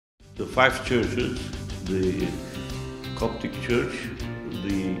the 5 churches, the Coptic Church,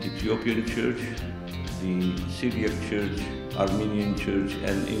 the Ethiopian Church, the Syrian Church, Armenian Church,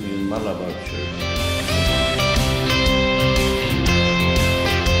 and Indian Malabar Church.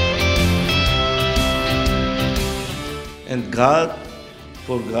 And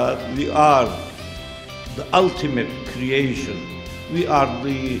for God, we are the ultimate creation. We are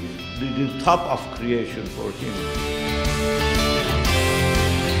the top of creation for Him.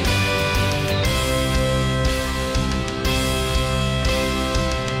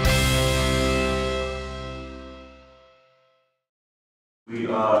 We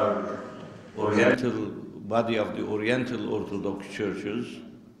are body of the Oriental Orthodox Churches,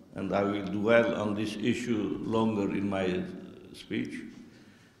 and I will dwell on this issue longer in my speech.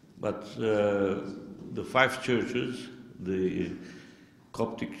 But the 5 churches, the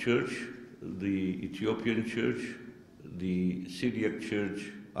Coptic Church, the Ethiopian Church, the Syrian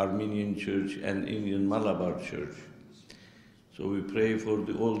Church, Armenian Church, and Indian Malabar Church. So we pray for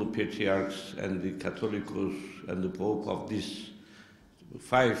all the patriarchs and the Catholicos and the Pope of these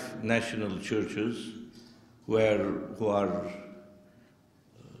 5 national churches who are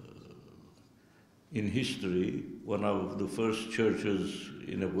in history one of the first churches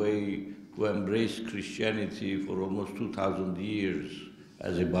in a way to embrace Christianity for almost 2,000 years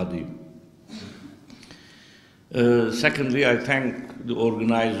as a body. Secondly, I thank the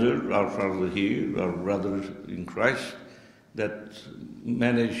organizer, our father here, our brother in Christ, that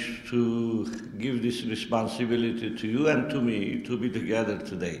managed to give this responsibility to you and to me to be together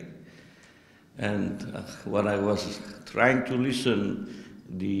today. And when I was trying to listen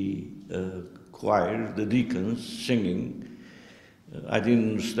the choir, the deacons singing, I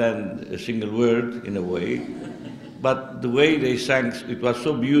didn't understand a single word in a way, but the way they sang, it was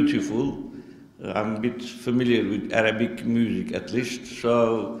so beautiful. I'm a bit familiar with Arabic music at least,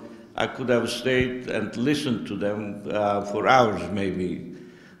 so I could have stayed and listened to them for hours maybe.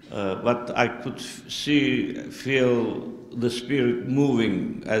 But I could feel the Spirit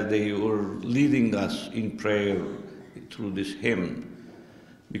moving as they were leading us in prayer through this hymn.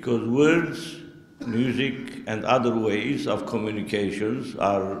 Because words, music, and other ways of communications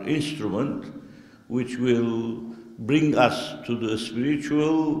are instruments which will bring us to the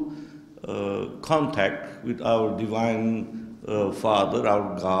spiritual contact with our divine Father,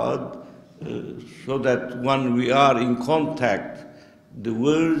 our God, so that when we are in contact, the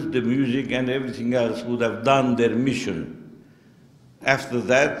words, the music, and everything else would have done their mission. After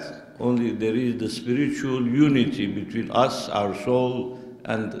that, only there is the spiritual unity between us, our soul,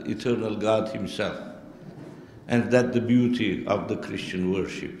 and eternal God Himself. And that's the beauty of the Christian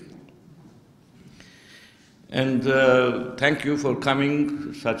worship. And thank you for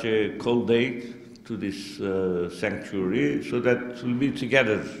coming such a cold day to this sanctuary, so that we'll be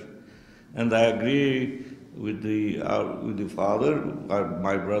together. And I agree with the Father,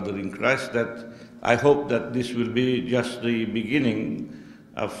 my brother in Christ, that I hope that this will be just the beginning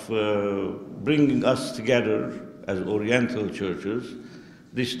of bringing us together as Oriental churches.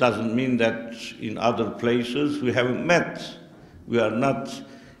 This doesn't mean that in other places we haven't met. We are not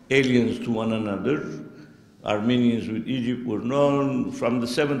aliens to one another. Armenians with Egypt were known from the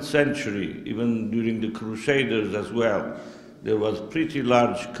 7th century, even during the Crusaders as well. There was a pretty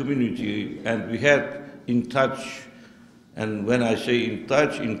large community, and we had in touch, and when I say in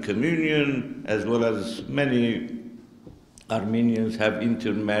touch, in communion, as well as many Armenians have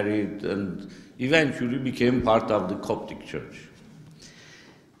intermarried and eventually became part of the Coptic Church.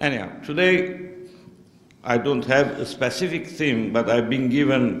 Anyhow, today I don't have a specific theme, but I've been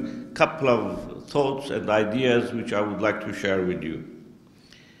given a couple of thoughts and ideas which I would like to share with you.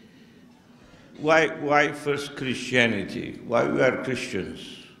 Why first Christianity? Why we are Christians?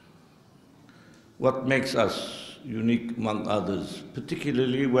 What makes us unique among others?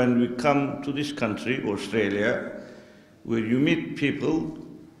 Particularly when we come to this country, Australia, where you meet people,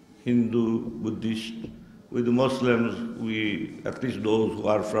 Hindu, Buddhist, with the Muslims, at least those who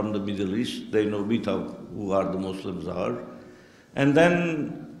are from the Middle East, they know a bit of who the Muslims are. And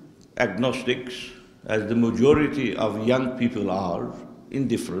then agnostics, as the majority of young people are,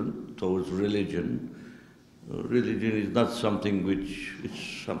 indifferent towards religion. Religion is not something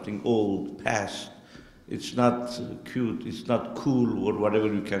it's something old, past. It's not cute, it's not cool, or whatever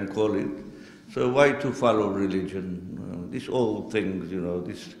you can call it. So why to follow religion? These old things,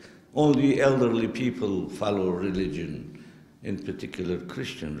 only elderly people follow religion, in particular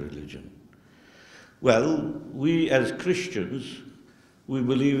Christian religion. Well, we as Christians, we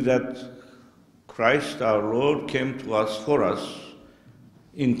believe that Christ, our Lord, came to us for us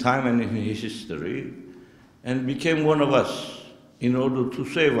in time and in history, and became one of us, in order to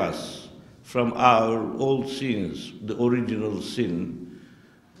save us from our old sins, the original sin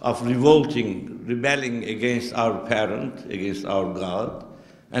of rebelling against our parent, against our God,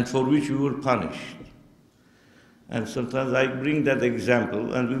 and for which we were punished. And sometimes I bring that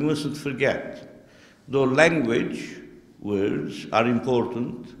example, and we mustn't forget, though language, words are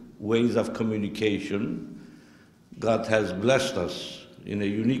important, ways of communication, God has blessed us in a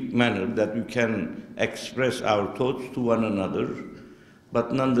unique manner that we can express our thoughts to one another,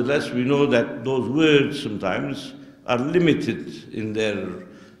 but nonetheless we know that those words sometimes are limited in their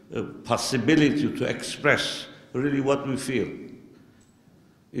possibility to express really what we feel.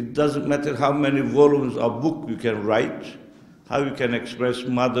 It doesn't matter how many volumes of book you can write, how you can express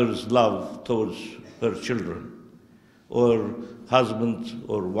mother's love towards her children, or husband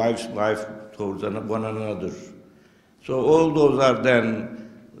or wife's life towards one another. So all those are then,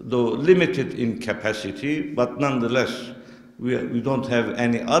 though limited in capacity, but nonetheless, we don't have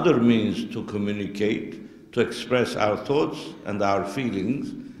any other means to communicate, to express our thoughts and our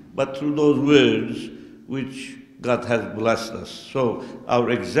feelings, but through those words which God has blessed us. So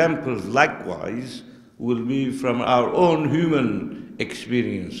our examples likewise will be from our own human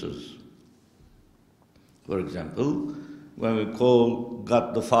experiences. For example, when we call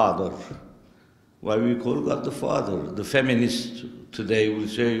God the Father, why we call God the Father? The feminists today will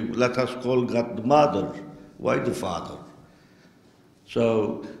say, let us call God the Mother. Why the Father?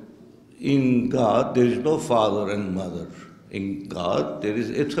 So in God, there is no father and mother. In God, there is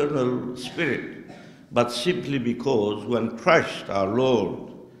eternal spirit. But simply because when Christ, our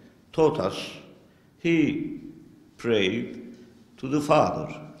Lord, taught us, he prayed to the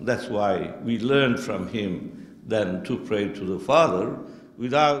Father. That's why we learn from him then to pray to the Father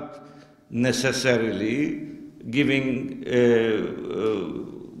without necessarily giving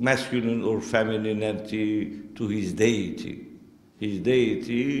masculine or femininity to his deity. His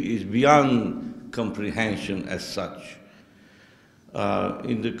deity is beyond comprehension as such.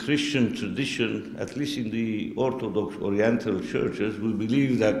 In the Christian tradition, at least in the Orthodox Oriental Churches, we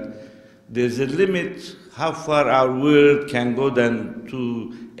believe that there's a limit how far our word can go then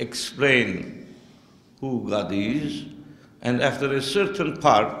to explain who God is, and after a certain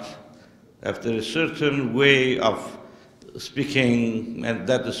part, after a certain way of speaking, and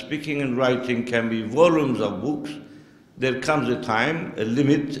that the speaking and writing can be volumes of books, there comes a time, a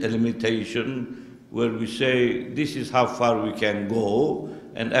limit, a limitation, where we say, this is how far we can go,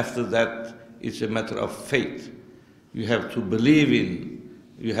 and after that, it's a matter of faith. You have to believe in,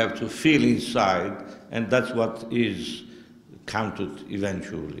 you have to feel inside, and that's what is counted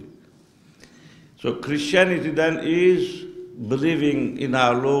eventually. So Christianity then is believing in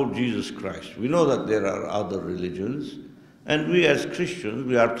our Lord Jesus Christ. We know that there are other religions, and we as Christians,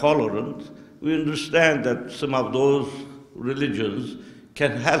 we are tolerant. We understand that some of those religions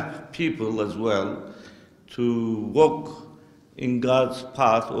can help people as well to walk in God's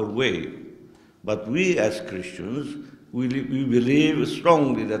path or way. But we as Christians, we believe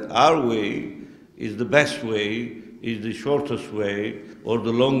strongly that our way is the best way, is the shortest way, or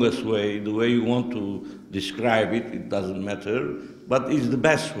the longest way, the way you want to describe it, it doesn't matter, but is the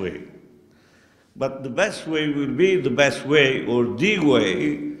best way. But the best way will be the best way or the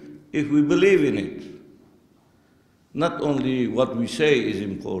way if we believe in it. Not only what we say is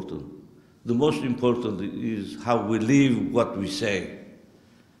important, the most important is how we live what we say.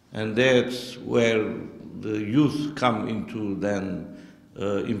 And that's where the youth come into then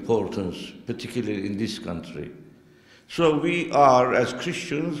importance, particularly in this country. So we are, as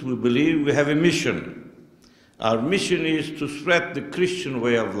Christians, we believe we have a mission. Our mission is to spread the Christian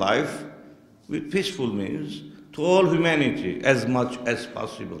way of life with peaceful means to all humanity as much as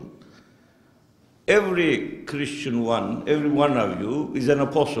possible. Every Christian one, every one of you is an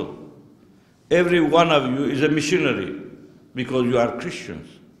apostle. Every one of you is a missionary because you are Christians.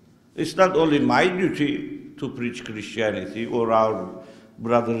 It's not only my duty to preach Christianity or our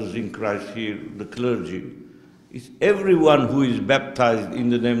brothers in Christ here, the clergy. It's everyone who is baptized in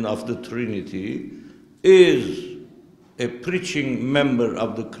the name of the Trinity is a preaching member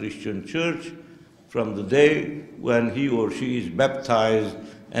of the Christian church from the day when he or she is baptized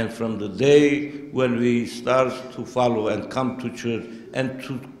and from the day when we start to follow and come to church and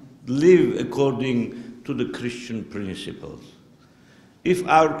to live according to the Christian principles. If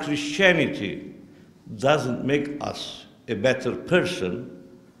our Christianity doesn't make us a better person,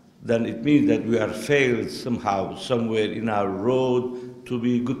 then it means that we are failed somehow, somewhere in our road to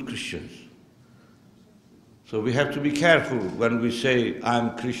be good Christians. So we have to be careful when we say,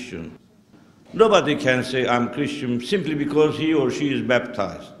 I'm Christian. Nobody can say, I'm Christian simply because he or she is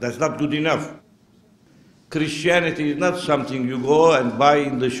baptized. That's not good enough. Christianity is not something you go and buy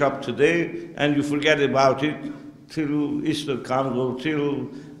in the shop today and you forget about it till Easter comes or till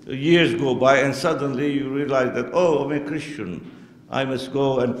years go by and suddenly you realize that, oh, I'm a Christian, I must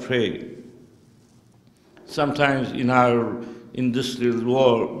go and pray. Sometimes in our industrial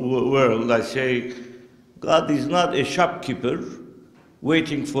world, I say, God is not a shopkeeper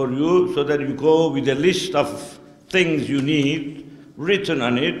waiting for you so that you go with a list of things you need written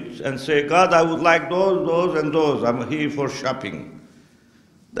on it and say, God, I would like those, those, and those. I'm here for shopping.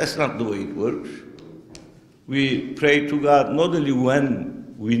 That's not the way it works. We pray to God not only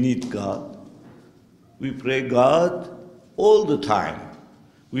when we need God. We pray God all the time.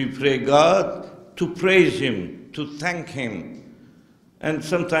 We pray God to praise Him, to thank Him. And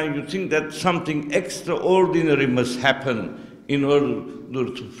sometimes you think that something extraordinary must happen in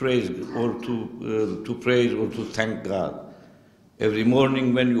order to praise or to praise or to thank God. Every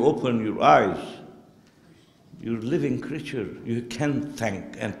morning when you open your eyes, you're a living creature. You can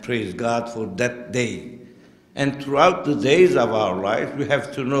thank and praise God for that day. And throughout the days of our life, we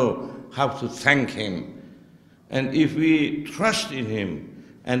have to know how to thank Him. And if we trust in Him,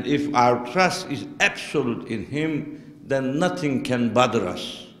 and if our trust is absolute in Him, then nothing can bother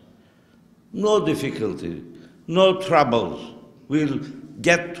us. No difficulty, no troubles will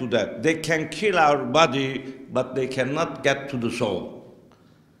get to that. They can kill our body, but they cannot get to the soul.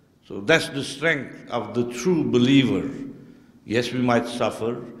 So that's the strength of the true believer. Yes, we might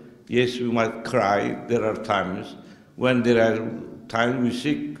suffer. Yes, we might cry. There are times when we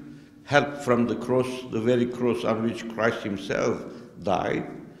seek help from the cross, the very cross on which Christ Himself died.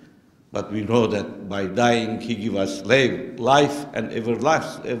 But we know that by dying, He gave us life and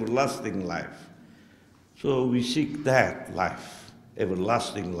everlasting life. So we seek that life,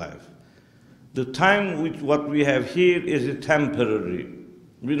 everlasting life. The time which what we have here is a temporary.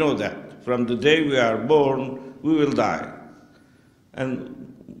 We know that. From the day we are born, we will die. And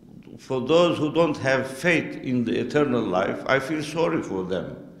for those who don't have faith in the eternal life, I feel sorry for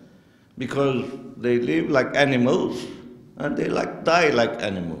them, because they live like animals and they die like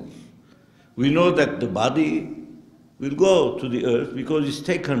animals. We know that the body will go to the earth because it's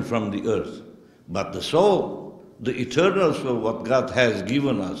taken from the earth. But the soul, the eternal soul, what God has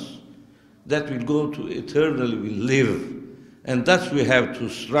given us, that will go to eternally, will live. And that's we have to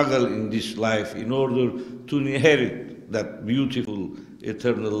struggle in this life in order to inherit that beautiful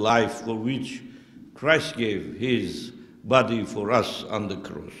eternal life for which Christ gave His body for us on the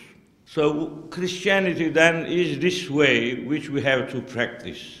cross. So Christianity then is this way which we have to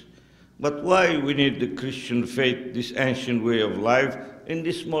practice. But why we need the Christian faith, this ancient way of life, in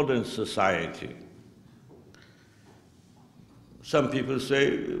this modern society? Some people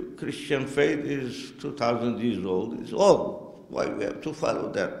say Christian faith is 2,000 years old. It's old. Why we have to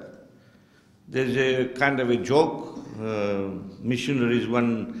follow that? There's a kind of a joke. Missionaries,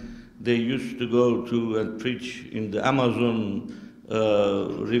 when they used to go to and preach in the Amazon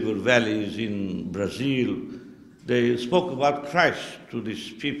river valleys in Brazil, they spoke about Christ to these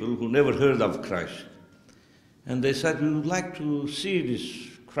people who never heard of Christ. And they said, we would like to see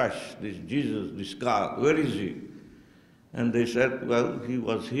this Christ, this Jesus, this God. Where is He? And they said, well, He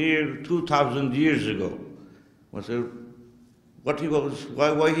was here 2,000 years ago. I said, what He was,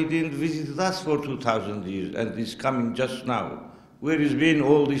 why He didn't visit us for 2,000 years and He's coming just now? Where He's been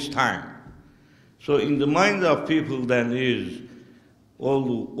all this time? So in the mind of people then is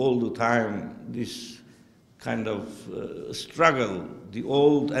all the time this kind of struggle, the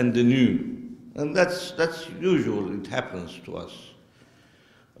old and the new. And that's usual, it happens to us.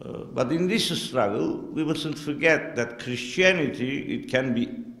 But in this struggle, we mustn't forget that Christianity, it can be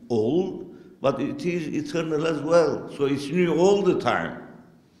old, but it is eternal as well. So it's new all the time.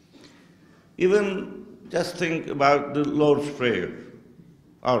 Even just think about the Lord's Prayer,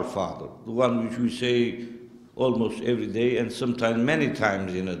 Our Father, the one which we say almost every day and sometimes many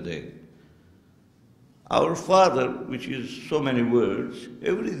times in a day. Our Father, which is so many words,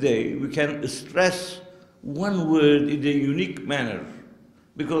 every day we can stress one word in a unique manner,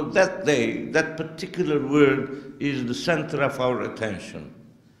 because that day, that particular word is the center of our attention.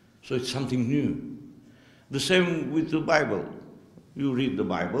 So it's something new. The same with the Bible. You read the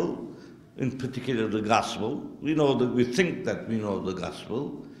Bible, in particular the Gospel. We think that we know the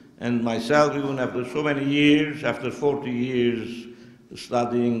Gospel. And myself, even after so many years, after 40 years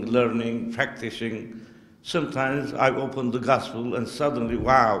studying, learning, practicing, sometimes I open the Gospel and suddenly,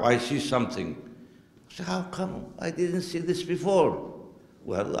 wow, I see something. So how come I didn't see this before?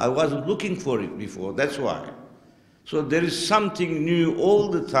 Well, I wasn't looking for it before, that's why. So there is something new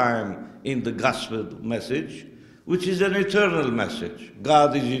all the time in the gospel message, which is an eternal message.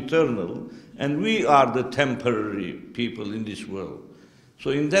 God is eternal, and we are the temporary people in this world. So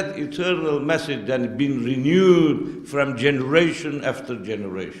in that eternal message then being renewed from generation after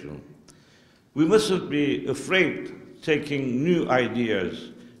generation. We mustn't be afraid taking new ideas,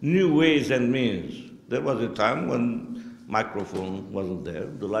 new ways and means. There was a time when microphone wasn't there,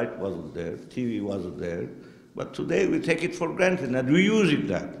 the light wasn't there, TV wasn't there, but today we take it for granted and we use it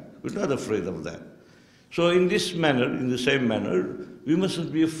that. We're not afraid of that. So in this manner, in the same manner, we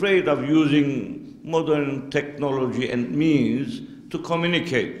mustn't be afraid of using modern technology and means to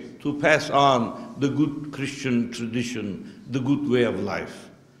communicate, to pass on the good Christian tradition, the good way of life.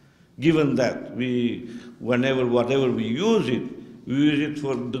 Given that whatever we use it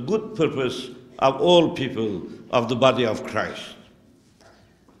for the good purpose of all people of the body of Christ.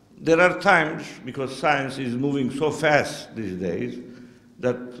 There are times, because science is moving so fast these days,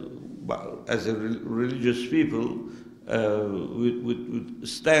 that as a religious people, with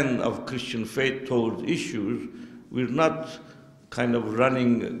stand of Christian faith towards issues, we're not kind of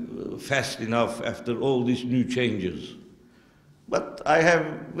running fast enough after all these new changes. But I have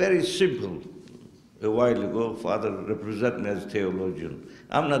very simple, a while ago, Father represented me as a theologian.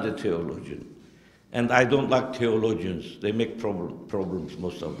 I'm not a theologian, and I don't like theologians. They make problems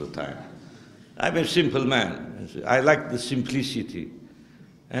most of the time. I'm a simple man. I like the simplicity.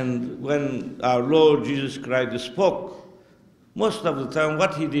 And when our Lord Jesus Christ spoke, most of the time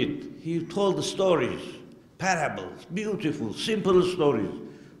what he did, he told the stories, parables, beautiful, simple stories,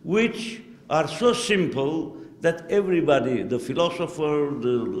 which are so simple that everybody, the philosopher, the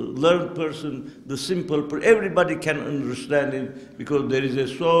learned person, the simple person, everybody can understand it because there is a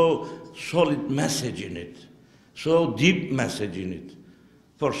so solid message in it, so deep message in it.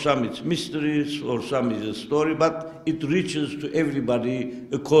 For some it's mysteries, for some it's a story, but it reaches to everybody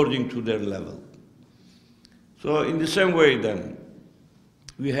according to their level. So in the same way then,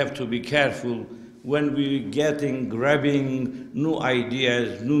 we have to be careful when we're grabbing new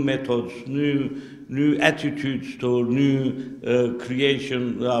ideas, new methods, new attitudes to new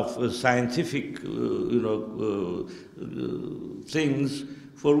creation of scientific things,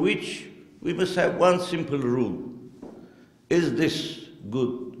 for which we must have one simple rule. Is this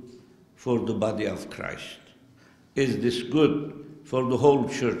good for the body of Christ? Is this good for the whole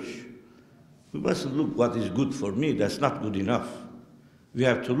church? We mustn't look what is good for me, that's not good enough. We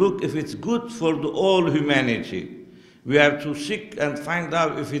have to look if it's good for the all humanity. We have to seek and find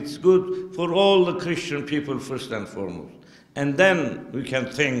out if it's good for all the Christian people first and foremost. And then we can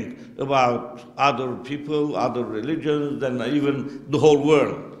think about other people, other religions, and even the whole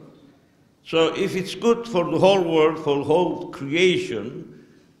world. So if it's good for the whole world, for the whole creation,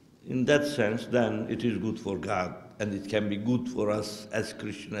 in that sense, then it is good for God, and it can be good for us as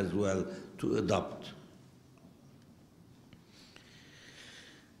Christians as well to adopt.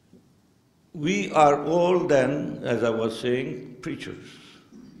 We are all then, as I was saying, preachers.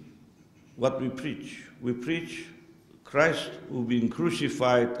 What we preach Christ who been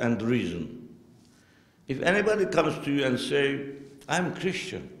crucified and risen. If anybody comes to you and say, I'm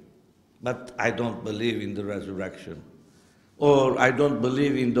Christian, but I don't believe in the resurrection, or I don't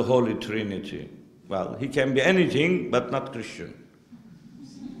believe in the Holy Trinity, well, he can be anything but not Christian.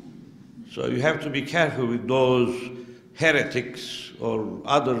 So you have to be careful with those heretics or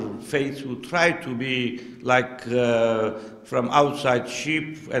other faiths who try to be like from outside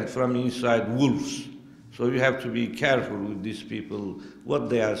sheep and from inside wolves. So you have to be careful with these people, what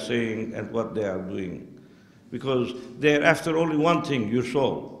they are saying and what they are doing. Because they're after only one thing, your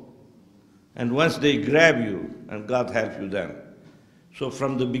soul. And once they grab you, and God help you then. So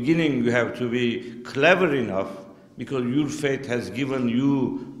from the beginning you have to be clever enough, because your faith has given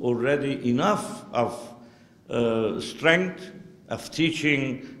you already enough of strength, of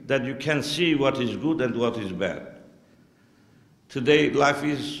teaching, that you can see what is good and what is bad. Today life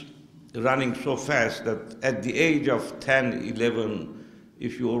is running so fast that at the age of 10, 11,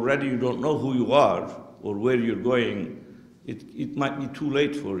 if you don't know who you are or where you're going, it might be too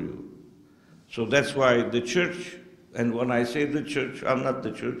late for you. So that's why the church, and when I say the church, I'm not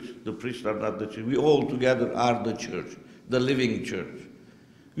the church, the priests are not the church, we all together are the church, the living church.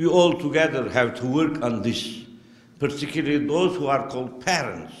 We all together have to work on this, particularly those who are called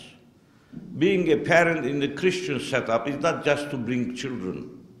parents. Being a parent in the Christian setup is not just to bring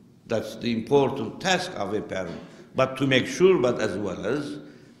children. That's the important task of a parent, but to make sure, but as well as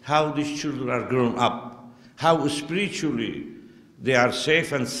how these children are grown up, how spiritually they are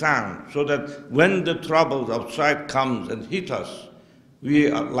safe and sound, so that when the troubles outside comes and hit us,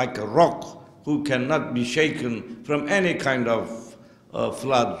 we are like a rock who cannot be shaken from any kind of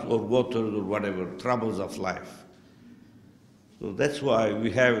floods or water or whatever, troubles of life. So that's why we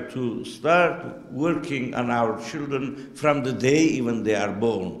have to start working on our children from the day even they are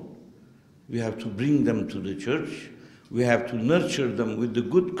born. We have to bring them to the church. We have to nurture them with the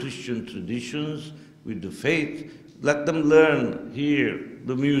good Christian traditions, with the faith. Let them learn, hear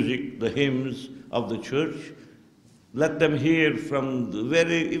the music, the hymns of the church. Let them hear from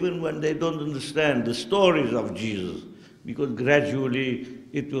even when they don't understand, the stories of Jesus, because gradually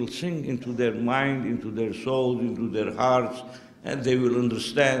it will sink into their mind, into their souls, into their hearts, and they will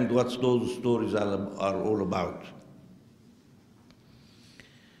understand what those stories are all about.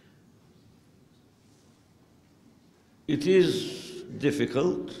 It is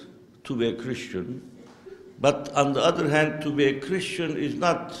difficult to be a Christian, but on the other hand, to be a Christian is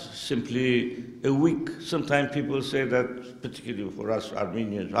not simply a weak. Sometimes people say that, particularly for us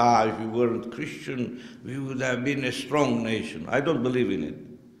Armenians, if we weren't Christian, we would have been a strong nation. I don't believe in it.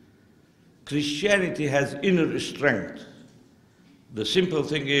 Christianity has inner strength. The simple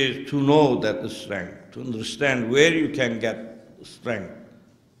thing is to know that strength, to understand where you can get strength,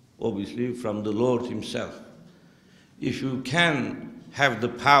 obviously from the Lord himself. If you can have the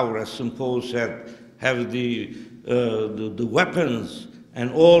power, as St. Paul said, have the weapons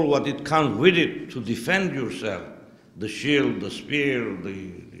and all what it comes with it to defend yourself, the shield, the spear,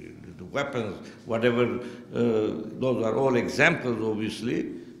 the weapons, whatever, those are all examples,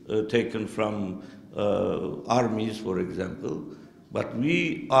 obviously, taken from armies, for example. But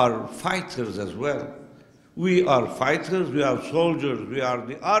we are fighters as well. We are fighters, we are soldiers, we are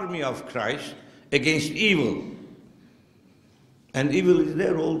the army of Christ against evil. And evil is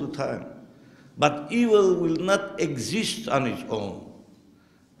there all the time. But evil will not exist on its own.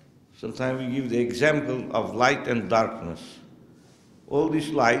 Sometimes we give the example of light and darkness. All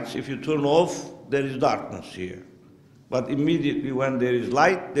these lights, if you turn off, there is darkness here. But immediately when there is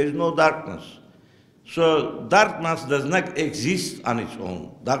light, there is no darkness. So darkness does not exist on its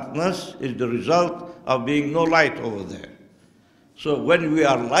own. Darkness is the result of being no light over there. So when we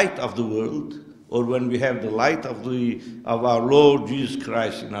are light of the world, or when we have the light of our Lord Jesus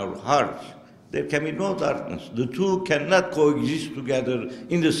Christ in our hearts, there can be no darkness. The two cannot coexist together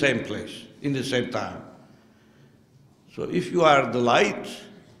in the same place, in the same time. So if you are the light,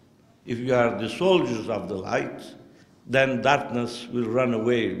 if you are the soldiers of the light, then darkness will run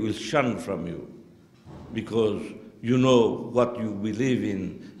away, will shun from you, because you know what you believe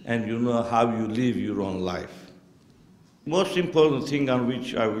in and you know how you live your own life. Most important thing on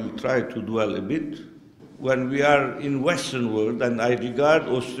which I will try to dwell a bit, when we are in Western world, and I regard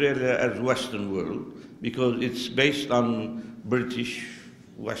Australia as Western world because it's based on British,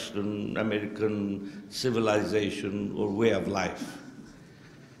 Western, American civilization or way of life.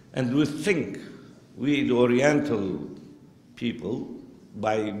 And we think, we the Oriental people,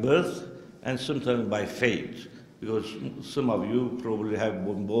 by birth and sometimes by fate, because some of you probably have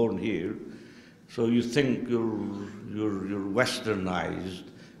been born here, so you think you're westernized,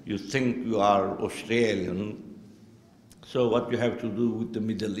 you think you are Australian. So what you have to do with the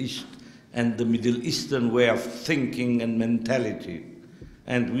Middle East and the Middle Eastern way of thinking and mentality.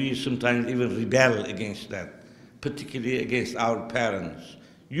 And we sometimes even rebel against that, particularly against our parents.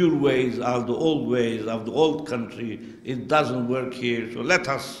 Your ways are the old ways of the old country. It doesn't work here, so let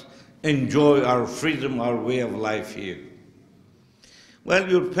us enjoy our freedom, our way of life here. Well,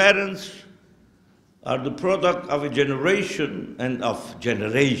 your parents are the product of a generation and of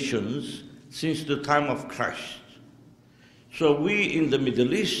generations since the time of Christ. So we in the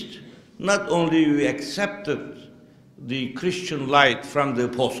Middle East, not only we accepted the Christian light from the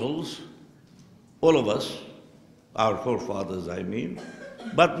apostles, all of us, our forefathers I mean,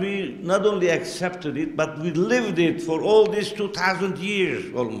 but we not only accepted it, but we lived it for all these 2,000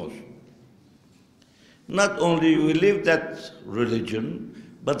 years almost. Not only we lived that religion,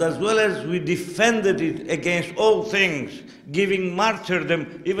 but as well as we defended it against all things, giving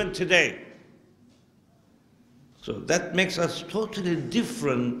martyrdom even today. So that makes us totally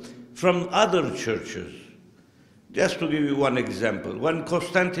different from other churches. Just to give you one example, when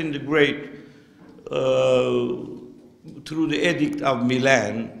Constantine the Great, through the Edict of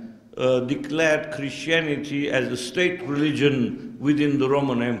Milan, declared Christianity as a state religion within the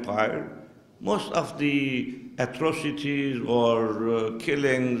Roman Empire, most of the atrocities or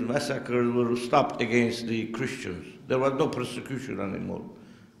killings, massacres were stopped against the Christians. There was no persecution anymore,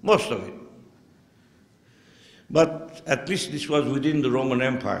 most of it. But at least this was within the Roman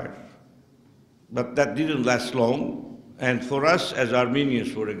Empire. But that didn't last long. And for us as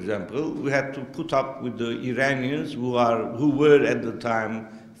Armenians, for example, we had to put up with the Iranians who were at the time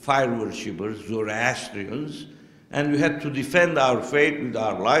fire worshippers, Zoroastrians, and we had to defend our faith with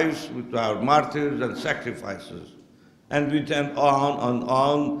our lives, with our martyrs and sacrifices. And we went on and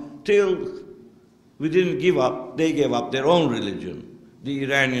on till we didn't give up. They gave up their own religion. The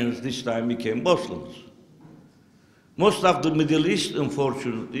Iranians this time became Muslims. Most of the Middle East,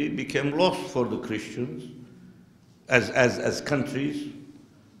 unfortunately, became lost for the Christians as countries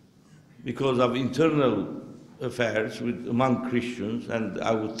because of internal affairs among Christians, and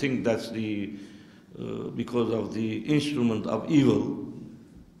I would think that's because of the instrument of evil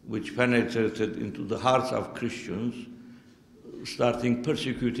which penetrated into the hearts of Christians, starting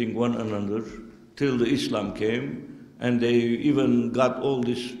persecuting one another till the Islam came, and they even got all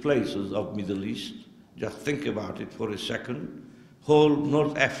these places of Middle East. Just think about it for a second. Whole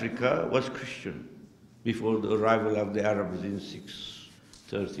North Africa was Christian before the arrival of the Arabs in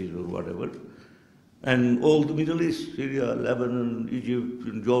 630s or whatever. And all the Middle East, Syria, Lebanon,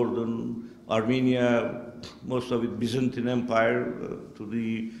 Egypt, Jordan, Armenia, most of it Byzantine Empire to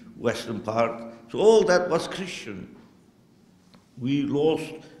the western part. So all that was Christian. We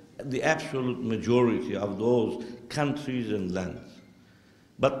lost the absolute majority of those countries and lands.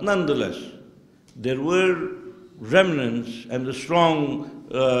 But nonetheless, there were remnants and the strong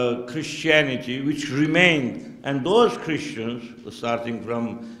Christianity which remained. And those Christians, starting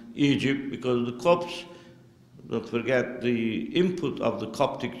from Egypt, because the Copts, don't forget the input of the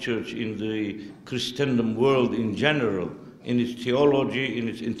Coptic Church in the Christendom world in general, in its theology, in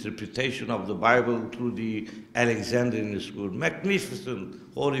its interpretation of the Bible through the Alexandrian school. Magnificent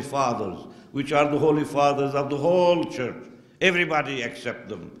Holy Fathers, which are the Holy Fathers of the whole church. Everybody accept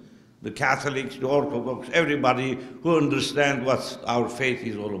them. The Catholics, the Orthodox, everybody who understand what our faith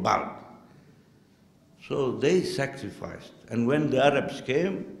is all about. So they sacrificed. And when the Arabs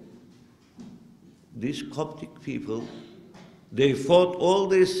came, these Coptic people, they fought all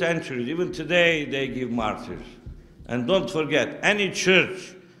these centuries. Even today, they give martyrs. And don't forget, any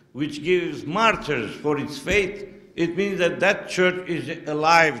church which gives martyrs for its faith, it means that that church is a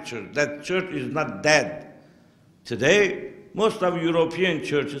live church. That church is not dead. Today, most of European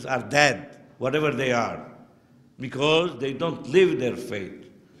churches are dead, whatever they are, because they don't live their faith.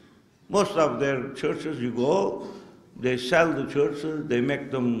 Most of their churches, you go, they sell the churches, they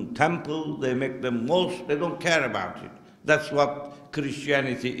make them temples, they make them mosques, they don't care about it. That's what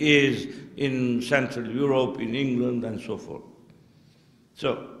Christianity is in Central Europe, in England, and so forth.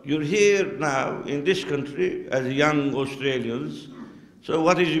 So you're here now in this country as young Australians. So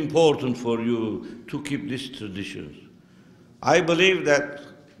what is important for you to keep these traditions? I believe that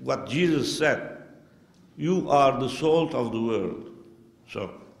what Jesus said, you are the salt of the world.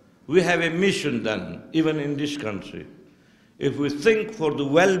 So we have a mission then, even in this country. If we think for the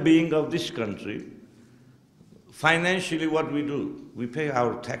well-being of this country, financially what we do, we pay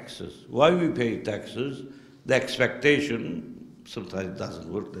our taxes. Why we pay taxes? The expectation, sometimes it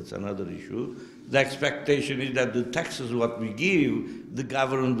doesn't work, that's another issue. The expectation is that the taxes what we give, the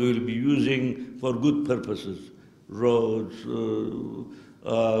government will be using for good purposes. Roads,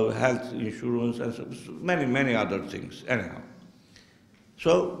 health insurance, and so many other things, anyhow.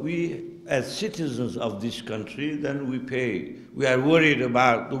 So we, as citizens of this country, then we pay. We are worried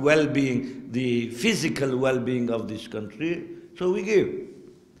about the well-being, the physical well-being of this country, so we give,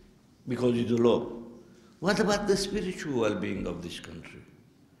 because it's the law. What about the spiritual well-being of this country?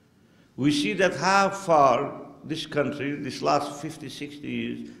 We see that how far this country, this last 50, 60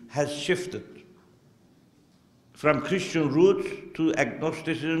 years, has shifted from Christian roots to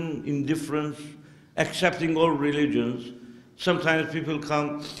agnosticism, indifference, accepting all religions. Sometimes people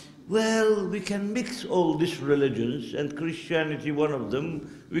come, well, we can mix all these religions, and Christianity, one of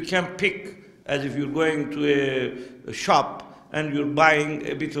them, we can pick, as if you're going to a shop and you're buying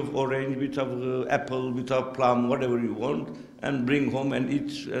a bit of orange, bit of apple, bit of plum, whatever you want, and bring home and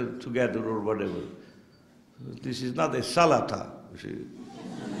eat together or whatever. This is not a salata, you see.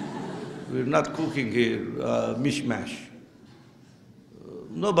 We're not cooking here mishmash.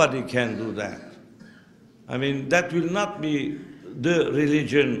 Nobody can do that. I mean, that will not be the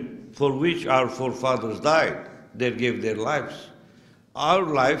religion for which our forefathers died. They gave their lives. Our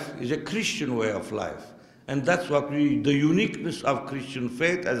life is a Christian way of life. And that's what the uniqueness of Christian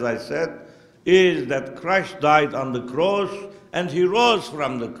faith, as I said, is that Christ died on the cross and he rose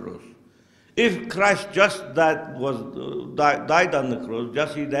from the cross. If Christ just died on the cross,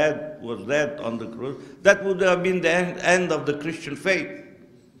 just he was dead on the cross, that would have been the end of the Christian faith.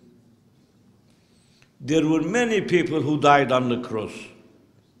 There were many people who died on the cross,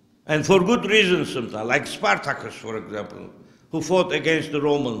 and for good reasons sometimes, like Spartacus, for example, who fought against the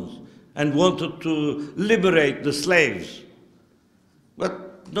Romans and wanted to liberate the slaves.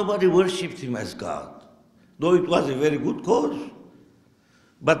 But nobody worshipped him as God, though it was a very good cause.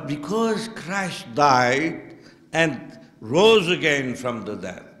 But because Christ died and rose again from the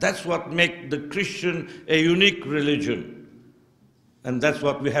dead. That's what makes the Christian a unique religion. And that's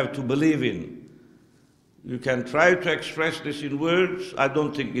what we have to believe in. You can try to express this in words. I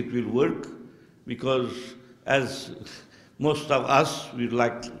don't think it will work, because as most of us, we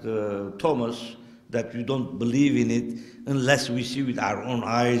like Thomas, that we don't believe in it unless we see with our own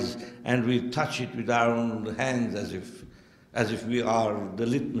eyes and we touch it with our own hands as if we are the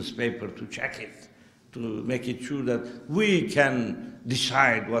litmus paper to check it, to make it sure that we can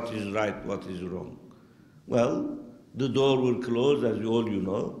decide what is right, what is wrong. Well, the door will close, as all you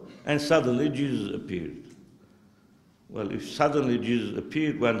know, and suddenly Jesus appeared. Well, if suddenly Jesus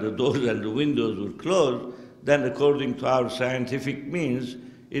appeared when the doors and the windows were closed, then according to our scientific means,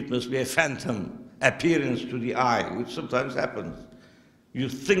 it must be a phantom appearance to the eye, which sometimes happens. You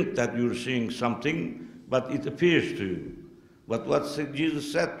think that you're seeing something, but it appears to you. But what Jesus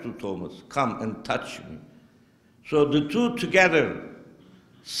said to Thomas, "Come and touch me." So the two together,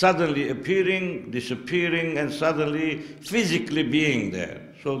 suddenly appearing, disappearing, and suddenly physically being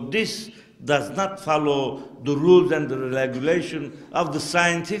there. So this does not follow the rules and the regulation of the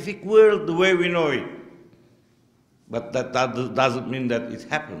scientific world the way we know it. But that doesn't mean that it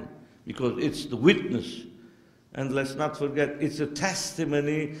happened, because it's the witness. And let's not forget, it's a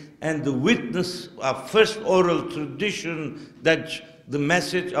testimony and the witness of first oral tradition that the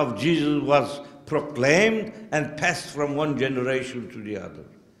message of Jesus was proclaimed and passed from one generation to the other.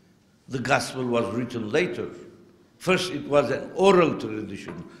 The gospel was written later. First, it was an oral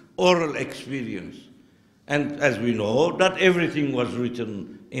tradition, oral experience. And as we know, not everything was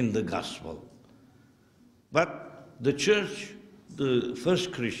written in the gospel. But the church, the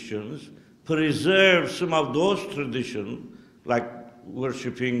first Christians, preserved some of those traditions, like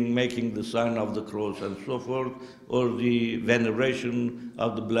worshipping, making the sign of the cross and so forth, or the veneration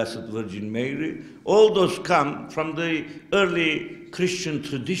of the Blessed Virgin Mary. All those come from the early Christian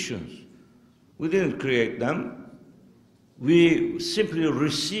traditions. We didn't create them. We simply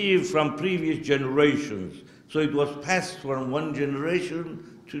received from previous generations. So it was passed from one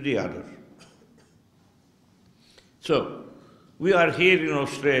generation to the other. So we are here in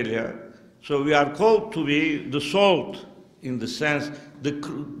Australia. So we are called to be the salt, in the sense,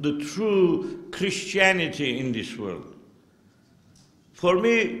 the true Christianity in this world. For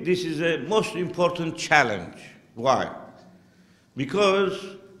me, this is a most important challenge. Why?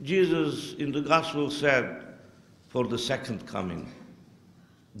 Because Jesus in the gospel said, for the second coming.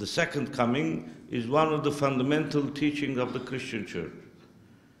 The second coming is one of the fundamental teachings of the Christian church.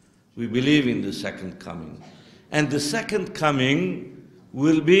 We believe in the second coming. And the second coming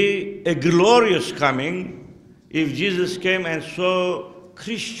will be a glorious coming if Jesus came and saw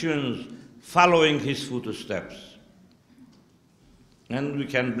Christians following his footsteps. And we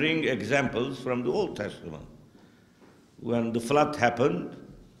can bring examples from the Old Testament. When the flood happened,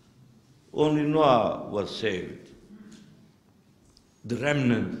 only Noah was saved. The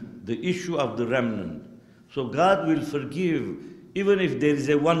remnant, the issue of the remnant. So God will forgive even if there is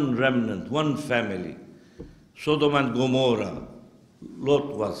a one remnant, one family. Sodom and Gomorrah,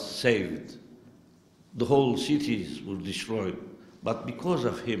 Lot was saved. The whole cities were destroyed. But because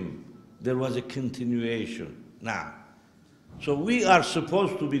of him, there was a continuation now. So we are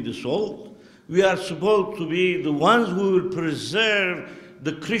supposed to be the salt. We are supposed to be the ones who will preserve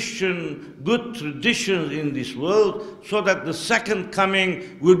the Christian good traditions in this world, so that the second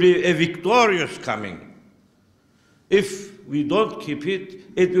coming will be a victorious coming. If we don't keep it,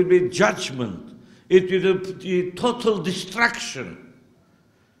 it will be judgment. It will be total destruction.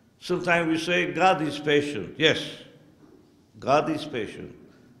 Sometimes we say God is patient. Yes, God is patient,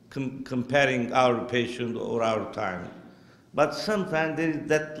 comparing our patience or our time. But sometimes there is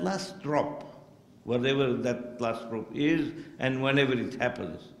that last drop, whatever that last drop is, and whenever it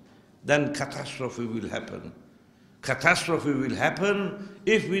happens, then catastrophe will happen. Catastrophe will happen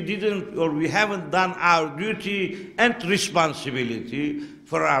if we didn't or we haven't done our duty and responsibility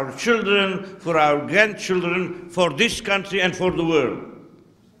for our children, for our grandchildren, for this country and for the world.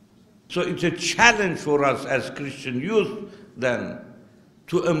 So it's a challenge for us as Christian youth then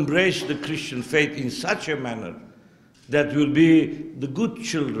to embrace the Christian faith in such a manner that will be the good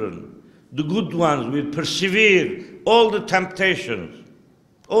children, the good ones will persevere all the temptations,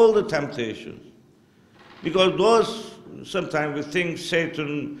 all the temptations. Because those, sometimes we think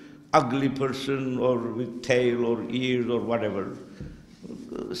Satan, ugly person or with tail or ears or whatever.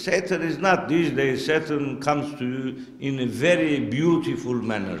 Satan is not these days. Satan comes to you in a very beautiful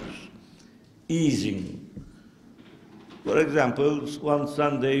manner, easing. For example, one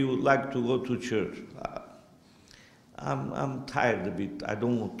Sunday you would like to go to church. I'm tired a bit. I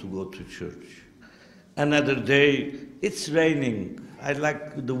don't want to go to church. Another day, it's raining. I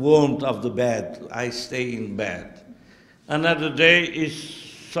like the warmth of the bed. I stay in bed. Another day is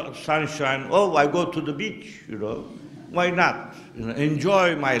sunshine. Oh, I go to the beach, you know. Why not? You know,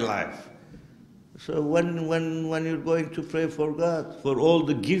 enjoy my life. So when you're going to pray for God, for all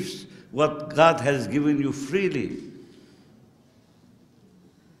the gifts, what God has given you freely,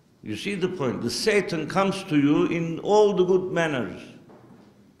 you see the point. The Satan comes to you in all the good manners,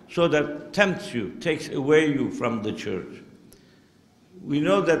 so that tempts you, takes away you from the church. We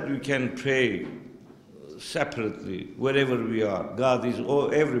know that we can pray separately wherever we are. God is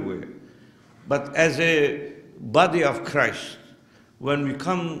everywhere. But as a body of Christ, when we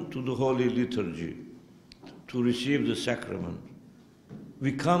come to the Holy Liturgy to receive the sacrament,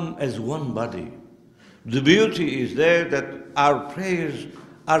 we come as one body. The beauty is there that our prayers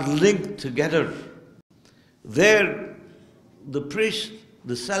are linked together. There, the priest,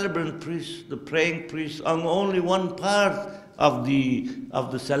 the celebrant priest, the praying priest are only one part of the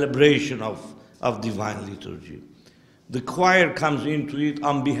celebration of divine liturgy. The choir comes into it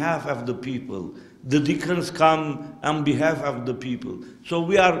on behalf of the people. The deacons come on behalf of the people. So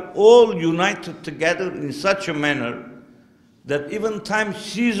we are all united together in such a manner that even time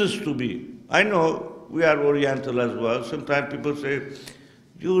ceases to be. I know we are Oriental as well. Sometimes people say,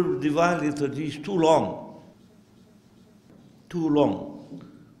 your divine liturgy is too long. Too long.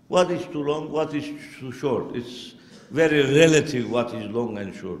 What is too long? What is too short? It's very relative what is long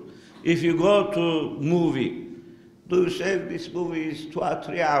and short. If you go to movie, do you say this movie is 2 or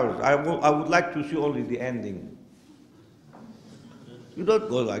 3 hours? I would like to see only the ending. You don't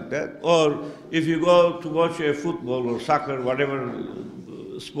go like that. Or if you go to watch a football or soccer, whatever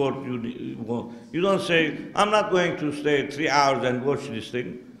sport you want, you don't say, I'm not going to stay 3 hours and watch this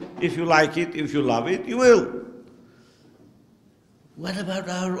thing. If you like it, if you love it, you will. What about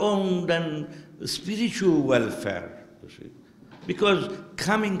our own then spiritual welfare? You see? Because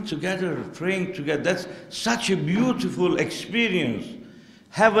coming together, praying together, that's such a beautiful experience.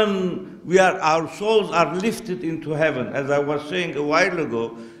 Heaven, our souls are lifted into heaven. As I was saying a while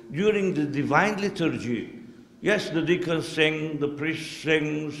ago, during the divine liturgy, yes, the deacons sing, the priest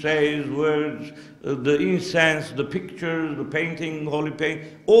sings, says words, the incense, the pictures, the painting, holy paint,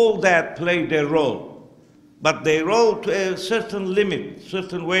 all that play their role. But they roll to a certain limit,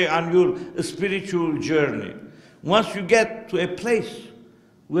 certain way on your spiritual journey. Once you get to a place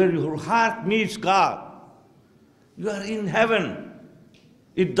where your heart meets God, you are in heaven.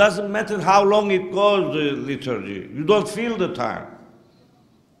 It doesn't matter how long it goes, the liturgy. You don't feel the time.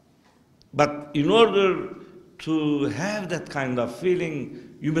 But in order to have that kind of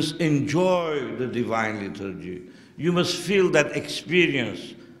feeling, you must enjoy the divine liturgy. You must feel that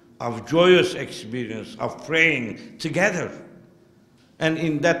experience of joyous experience of praying together. And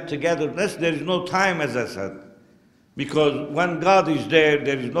in that togetherness, there is no time, as I said. Because when God is there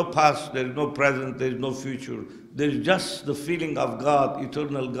is no past, there is no present, there is no future. There is just the feeling of God,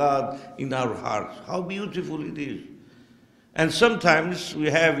 eternal God, in our hearts. How beautiful it is. And sometimes we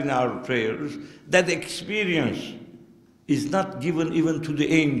have in our prayers that experience is not given even to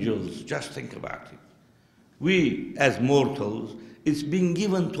the angels. Just think about it. We, as mortals, it's being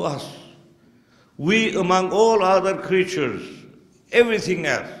given to us. We, among all other creatures, everything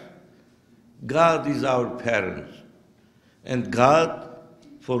else, God is our parent. And God,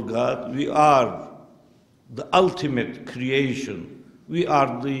 for God, we are the ultimate creation. We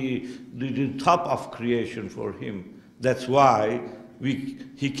are the top of creation for Him. That's why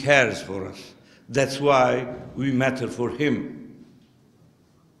He cares for us. That's why we matter for Him.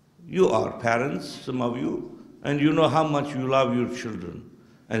 You are parents, some of you, and you know how much you love your children.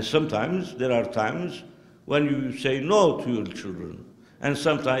 And sometimes there are times when you say no to your children. And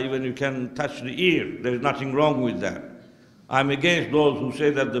sometimes even you can touch the ear. There's nothing wrong with that. I'm against those who say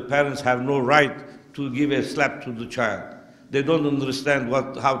that the parents have no right to give a slap to the child. They don't understand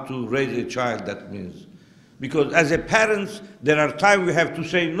how to raise a child, that means. Because as a parents, there are times we have to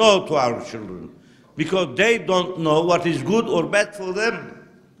say no to our children. Because they don't know what is good or bad for them.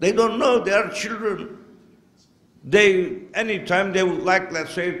 They don't know, they are children. Anytime they would like,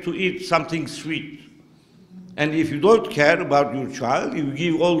 let's say, to eat something sweet. And if you don't care about your child, you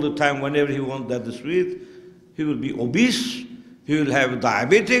give all the time whenever he wants that sweet, he will be obese, he will have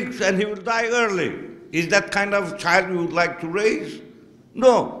diabetics, and he will die early. Is that kind of child we would like to raise?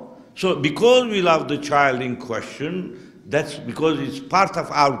 No. So because we love the child in question, that's because it's part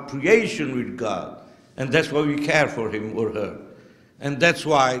of our creation with God. And that's why we care for him or her. And that's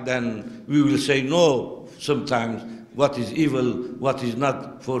why then we will say no sometimes what is evil, what is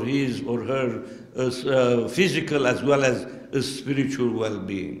not for his or her physical as well as spiritual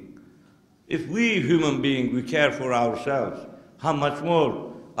well-being. If we human beings, we care for ourselves, how much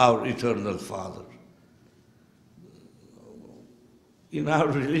more our eternal Father? In our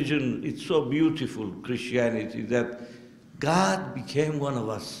religion, it's so beautiful, Christianity, that God became one of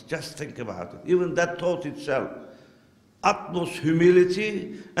us. Just think about it. Even that thought itself. Utmost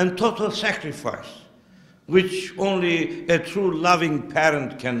humility and total sacrifice, which only a true loving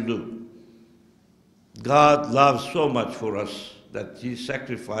parent can do. God loves so much for us that He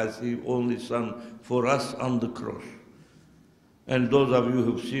sacrificed His only Son for us on the cross. And those of you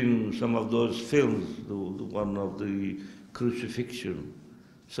who've seen some of those films, the one of the crucifixion,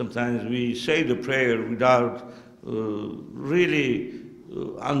 sometimes we say the prayer without really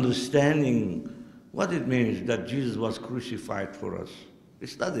understanding what it means that Jesus was crucified for us.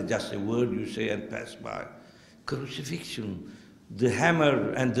 It's not just a word you say and pass by. Crucifixion, the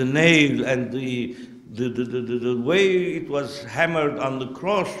hammer and the nail and the way it was hammered on the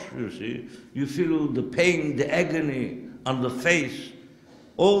cross, you see, you feel the pain, the agony on the face.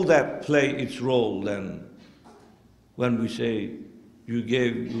 All that play its role then when we say, you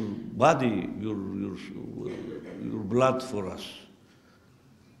gave your body, your blood for us.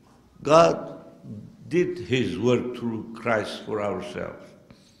 God did His work through Christ for ourselves.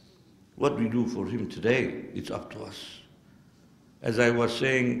 What we do for Him today, it's up to us. As I was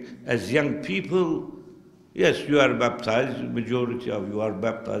saying, as young people, yes, you are baptized, the majority of you are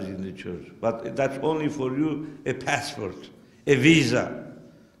baptized in the church, but that's only for you a passport, a visa.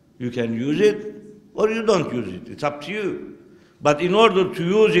 You can use it or you don't use it, it's up to you. But in order to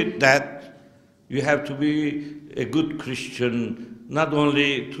use it, that you have to be a good Christian, not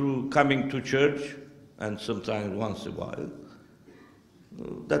only through coming to church, and sometimes once in a while.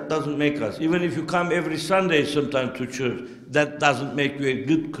 That doesn't make us. Even if you come every Sunday sometime to church, that doesn't make you a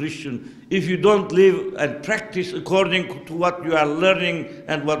good Christian if you don't live and practice according to what you are learning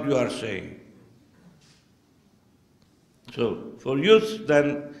and what you are saying. So for youth,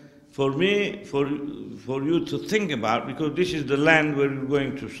 then, for me, for you to think about, because this is the land where you're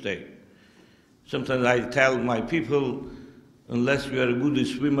going to stay. Sometimes I tell my people, unless you are a good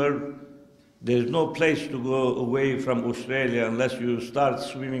swimmer, there's no place to go away from Australia unless you start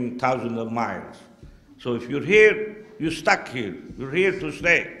swimming thousands of miles. So if you're here, you're stuck here. You're here to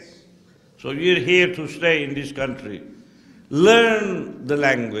stay. So you're here to stay in this country. Learn the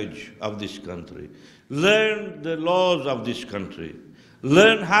language of this country. Learn the laws of this country.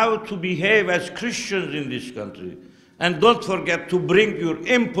 Learn how to behave as Christians in this country. And don't forget to bring your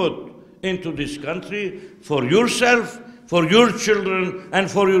input into this country for yourself, for your children, and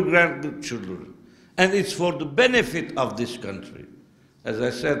for your grandchildren. And it's for the benefit of this country. As I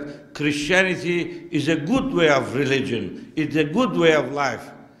said, Christianity is a good way of religion. It's a good way of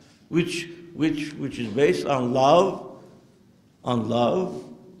life, which is based on love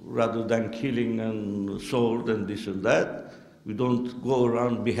rather than killing and sword and this and that. We don't go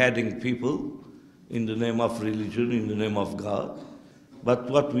around beheading people in the name of religion, in the name of God. But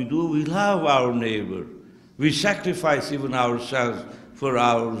what we do, we love our neighbor. We sacrifice even ourselves for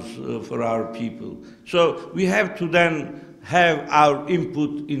our people. So we have to then have our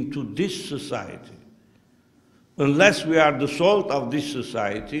input into this society. Unless we are the salt of this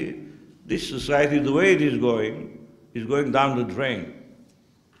society, the way it is going down the drain.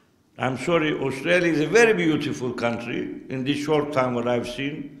 I'm sorry, Australia is a very beautiful country. In this short time what I've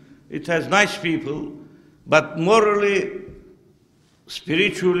seen, it has nice people, but morally,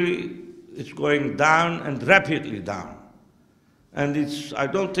 spiritually, it's going down and rapidly down. And I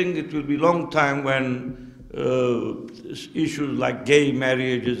don't think it will be a long time when issues like gay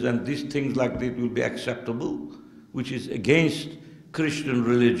marriages and these things like that will be acceptable, which is against Christian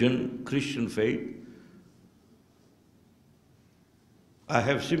religion, Christian faith. I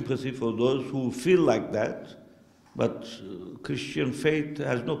have sympathy for those who feel like that, but Christian faith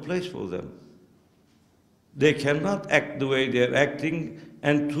has no place for them. They cannot act the way they are acting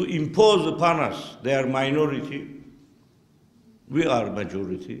and to impose upon us. They are minority, we are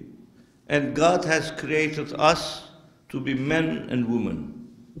majority. And God has created us to be men and women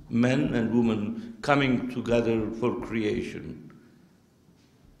coming together for creation,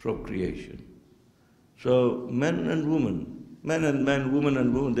 procreation. So men and women, women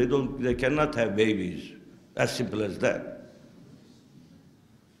and women, they cannot have babies, as simple as that.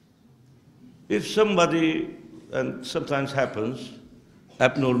 If somebody, and sometimes happens,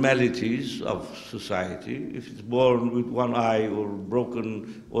 abnormalities of society, if it's born with one eye or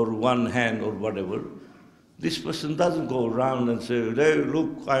broken or one hand or whatever, this person doesn't go around and say, hey, look,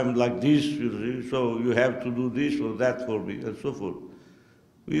 I'm like this, so you have to do this or that for me, and so forth.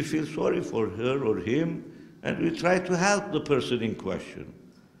 We feel sorry for her or him, and we try to help the person in question.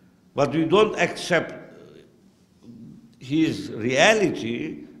 But we don't accept his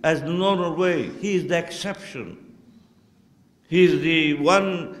reality as the normal way. He is the exception. He is the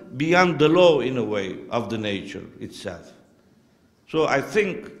one beyond the law, in a way, of the nature itself. So I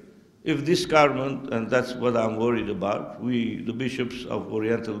think if this government, and that's what I'm worried about, we, the bishops of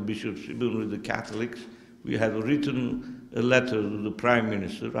Oriental bishops, even with the Catholics, we have written a letter to the Prime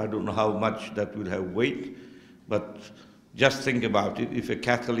Minister. I don't know how much that will have weight, but just think about it. If a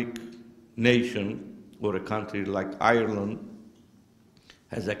Catholic nation or a country like Ireland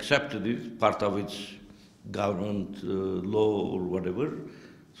has accepted it, part of its government law or whatever,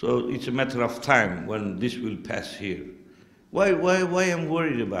 so it's a matter of time when this will pass here. Why I'm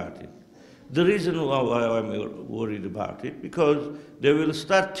worried about it? The reason why I'm worried about it, because they will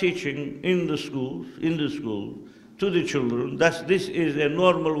start teaching in the schools, to the children that this is a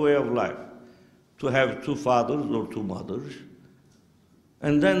normal way of life, to have two fathers or two mothers.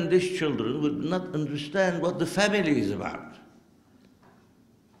 And then these children would not understand what the family is about.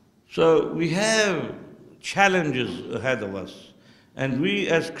 So we have challenges ahead of us. And we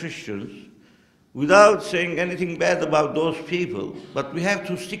as Christians, without saying anything bad about those people, but we have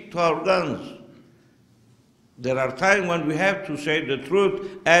to stick to our guns. There are times when we have to say the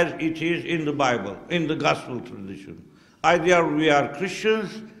truth as it is in the Bible, in the gospel tradition. Either we are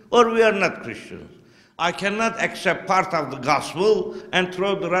Christians or we are not Christians. I cannot accept part of the gospel and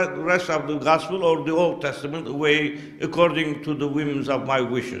throw the rest of the gospel or the Old Testament away according to the whims of my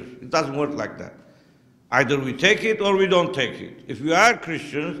wishes. It doesn't work like that. Either we take it or we don't take it. If we are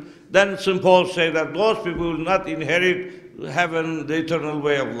Christians, then St. Paul says that those people will not inherit heaven, the eternal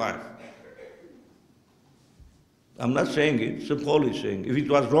way of life. I'm not saying it, St. Paul is saying. If it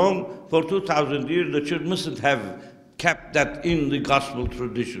was wrong for 2,000 years, the church mustn't have kept that in the gospel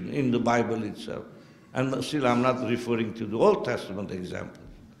tradition, in the Bible itself. And still, I'm not referring to the Old Testament examples.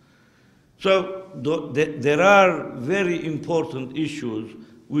 So there are very important issues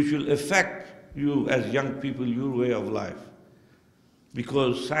which will affect you as young people, your way of life,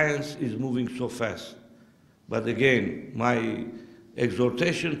 because science is moving so fast. But again, my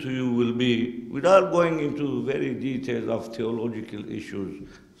exhortation to you will be, without going into very details of theological issues,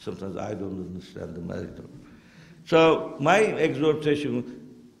 sometimes I don't understand the matter. So my exhortation,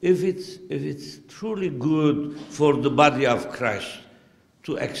 if it's truly good for the body of Christ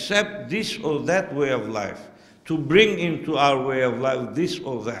to accept this or that way of life, to bring into our way of life this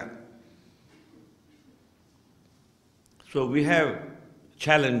or that. So we have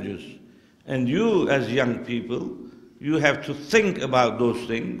challenges, and you as young people, you have to think about those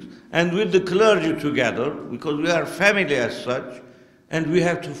things, and with the clergy together, because we are family as such, and we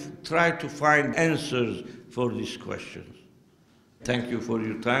have to try to find answers for these questions. Thank you for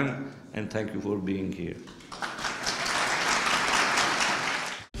your time, and thank you for being here.